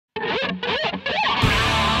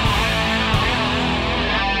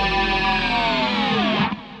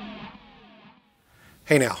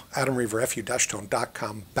Hey now, Adam Reaver,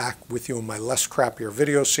 fu-tone.com, back with you in my less crappier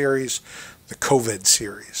video series, the COVID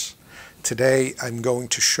series. Today I'm going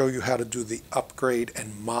to show you how to do the upgrade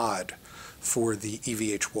and mod for the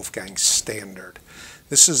EVH Wolfgang Standard.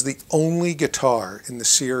 This is the only guitar in the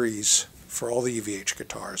series for all the EVH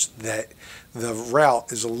guitars that the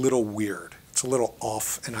route is a little weird. It's a little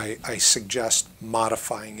off, and I suggest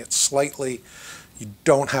modifying it slightly. You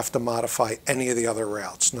don't have to modify any of the other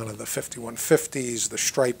routes, none of the 5150s, the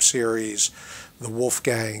Stripe series, the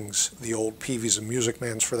Wolfgangs, the old Peaveys and Music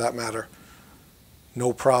Mans for that matter.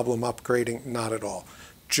 No problem upgrading, not at all.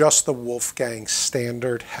 Just the Wolfgang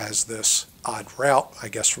Standard has this odd route, I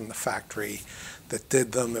guess from the factory that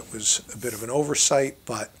did them. It was a bit of an oversight,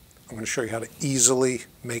 but I'm going to show you how to easily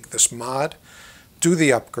make this mod. Do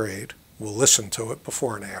the upgrade. We'll listen to it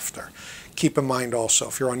before and after. Keep in mind also,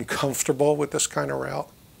 if you're uncomfortable with this kind of route,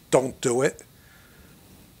 don't do it.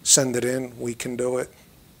 Send it in. We can do it.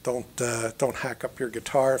 Don't hack up your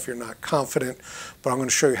guitar if you're not confident. But I'm going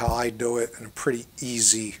to show you how I do it in a pretty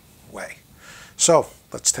easy way. So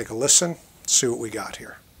let's take a listen, see what we got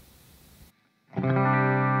here.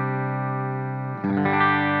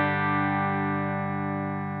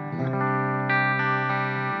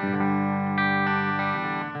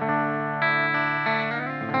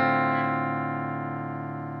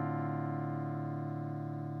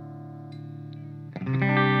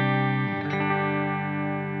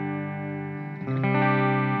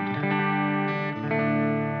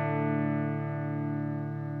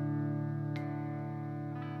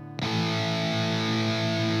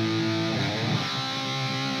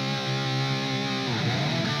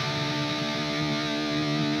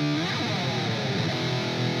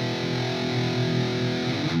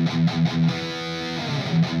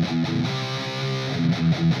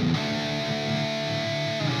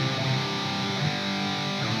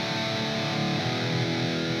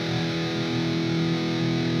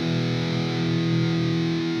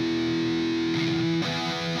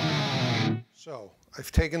 So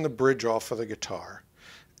I've taken the bridge off of the guitar,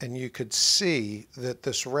 and you could see that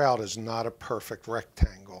this route is not a perfect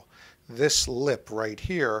rectangle. This lip right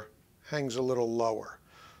here hangs a little lower.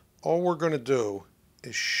 All we're going to do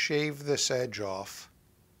is shave this edge off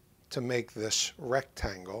to make this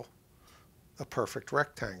rectangle a perfect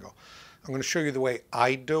rectangle. I'm going to show you the way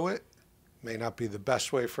I do it. May not be the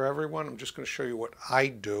best way for everyone. I'm just going to show you what I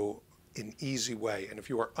do in an easy way. And if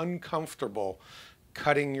you are uncomfortable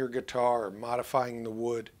cutting your guitar or modifying the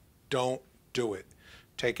wood, don't do it.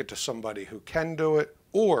 Take it to somebody who can do it,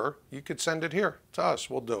 or you could send it here to us.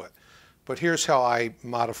 We'll do it. But here's how I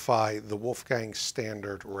modify the Wolfgang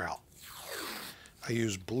Standard route. I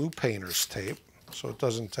use blue painter's tape so it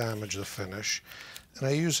doesn't damage the finish, and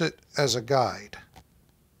I use it as a guide.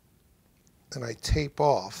 And I tape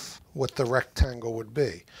off what the rectangle would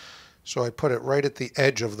be. So I put it right at the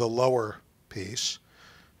edge of the lower piece.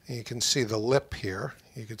 And you can see the lip here.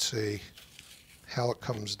 You can see how it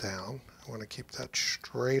comes down. I want to keep that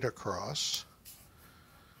straight across.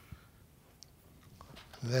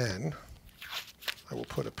 Then I will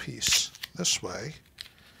put a piece this way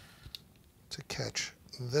to catch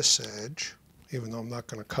this edge, even though I'm not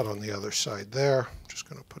going to cut on the other side there. I'm just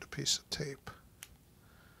going to put a piece of tape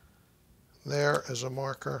there as a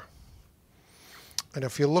marker. And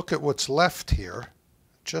if you look at what's left here,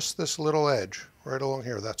 just this little edge right along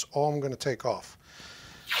here, that's all I'm going to take off.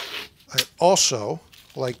 I also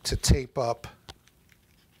like to tape up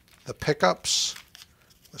the pickups,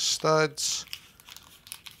 the studs,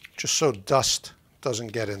 just so dust doesn't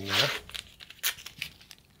get in there.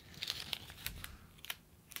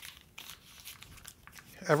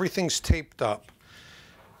 Everything's taped up.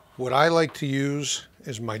 What I like to use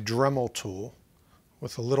is my Dremel tool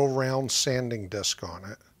with a little round sanding disc on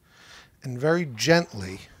it. And very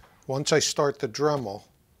gently, once I start the Dremel,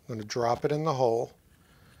 I'm going to drop it in the hole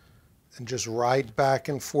and just ride back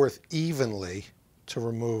and forth evenly to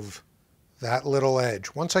remove that little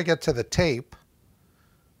edge. Once I get to the tape,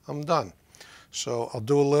 I'm done. So I'll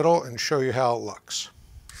do a little and show you how it looks.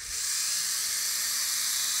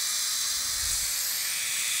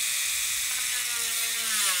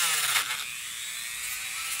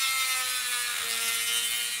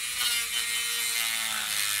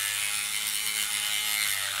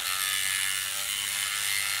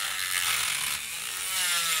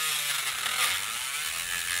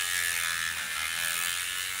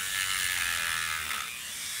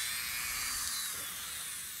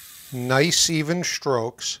 Nice even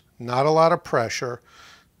strokes, not a lot of pressure.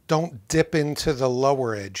 don't dip into the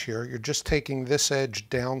lower edge here. You're just taking this edge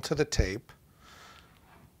down to the tape.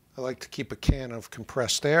 I like to keep a can of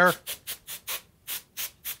compressed air.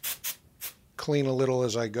 Clean a little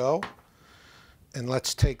as I go. And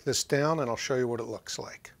let's take this down and I'll show you what it looks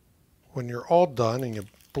like. When you're all done and you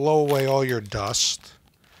blow away all your dust,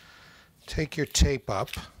 take your tape up.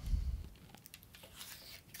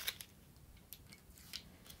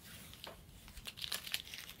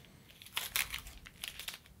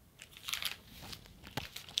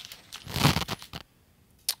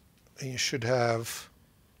 And you should have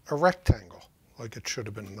a rectangle like it should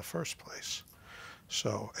have been in the first place.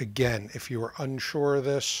 So again, if you are unsure of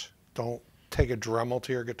this, don't take a Dremel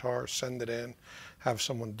to your guitar, send it in, have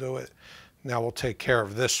someone do it. Now we'll take care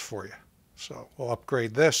of this for you. So we'll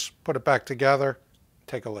upgrade this, put it back together,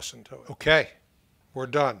 take a listen to it. Okay, we're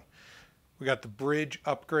done. We got the bridge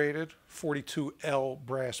upgraded, 42L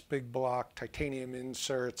brass big block, titanium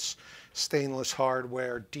inserts, stainless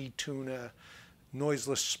hardware, D-tuner,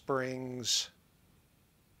 noiseless springs,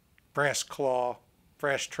 brass claw,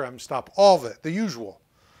 brass trem stop, all of it, the usual.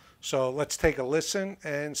 So let's take a listen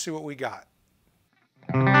and see what we got.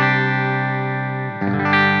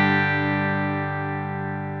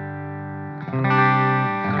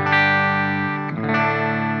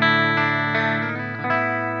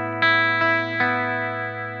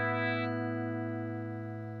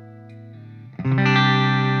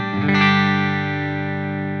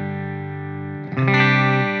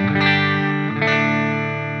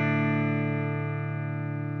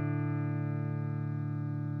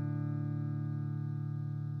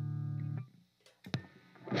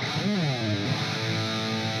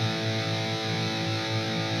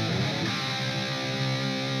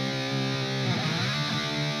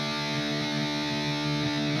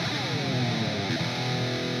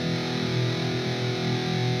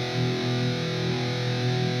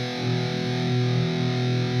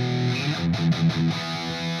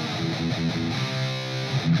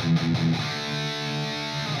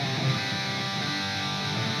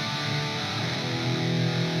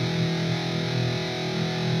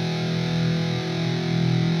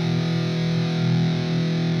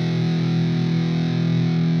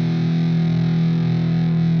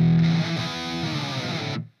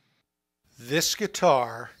 This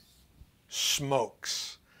guitar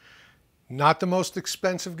smokes. Not the most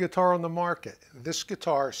expensive guitar on the market. This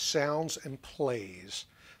guitar sounds and plays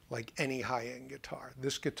like any high-end guitar.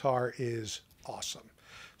 This guitar is awesome.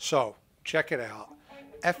 So check it out.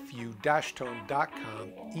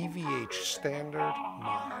 fu-tone.com EVH standard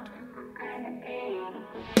mod.